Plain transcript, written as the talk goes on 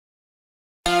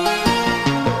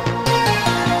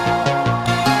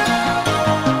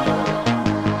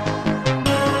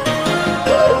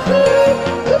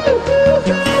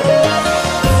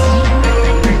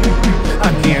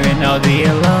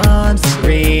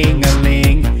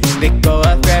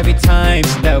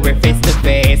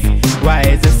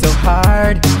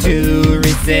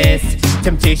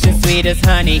sweet as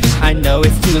honey, I know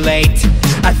it's too late.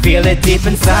 I feel it deep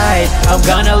inside, I'm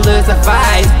gonna lose a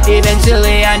fight.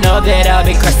 Eventually I know that I'll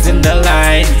be crossing the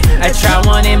line. I try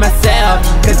wanting myself,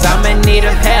 cause I'm in need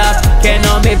of help. Can't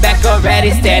hold me back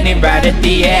already, standing right at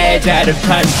the edge, out of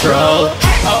control.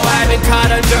 Oh, I've been caught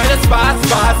under the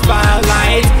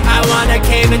spotlight. I wanna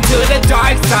cave into the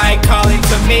dark side, calling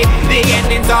to me. The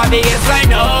ending's obvious, I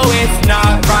know it's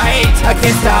not right. I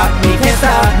can't stop me, can't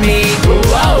stop me.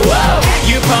 Whoa, whoa.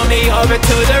 You pull me over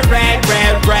to the red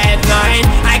line.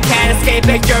 I can't escape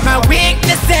it, you're my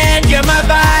weakness and you're my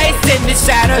vice. In the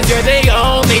shadows, you're the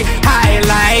only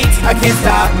highlight. I can't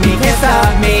stop me, can't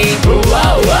stop me.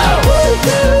 Whoa,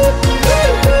 whoa.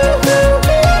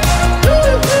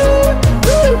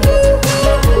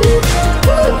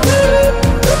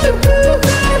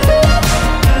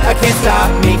 I can't stop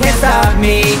me, can't stop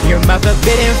me. You're my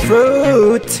forbidden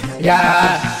fruit.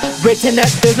 Yeah, written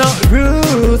that there's no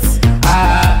roots.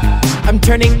 I'm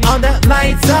turning all the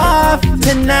lights off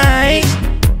tonight,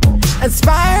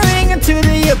 aspiring into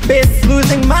the abyss,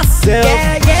 losing myself.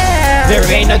 Yeah, yeah. There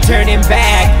ain't no turning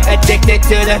back, addicted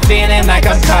to the feeling like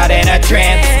I'm caught in a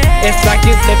trance. It's like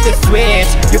you flipped the switch,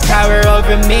 your power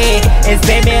over me is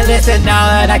made me listen. All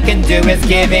that I can do is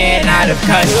give in, out of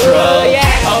control. Yeah.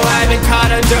 Oh, I've been caught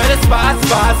under the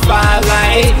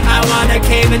spotlight. I wanna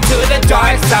cave into the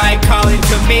dark side, calling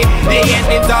to me. The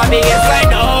ending's obvious, I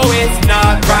know it's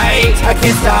not right. I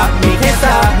can't stop me, can't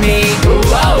stop me.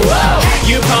 Whoa, whoa.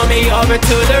 You pull me over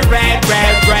to the red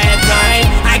line.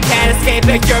 I can't escape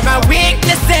it, you're my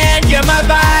weakness and you're my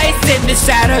vice. In the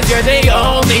shadows, you're the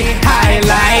only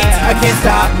highlight. I can't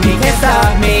stop me, can't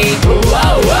stop me.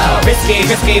 Whoa, whoa. Risky,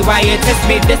 risky, why you test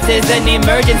me? This is an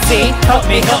emergency. Help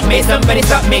me, somebody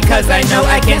stop me, cause I know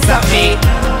I can't stop me.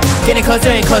 Getting closer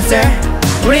and closer,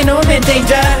 really know I'm in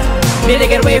danger. Need to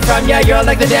get away from ya, you're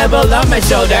like the devil on my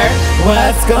shoulder.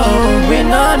 What's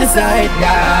going on inside?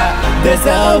 Yeah, there's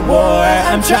a war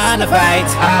I'm trying to fight.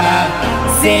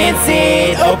 Since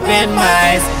it opened my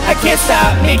eyes, I can't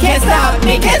stop me, can't stop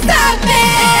me, can't stop me.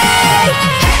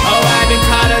 Oh, I've been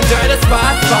caught under the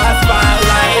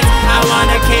spotlight. I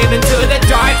wanna cave into the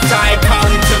dark side,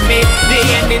 calling to me. The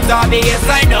ending's obvious,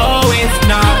 I know it's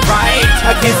not right.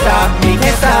 I can't stop me,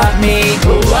 can't stop me.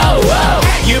 Whoa, whoa.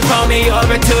 You pull me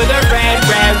over to the red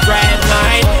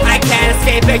line. I can't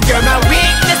escape it, you're my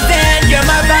weakness.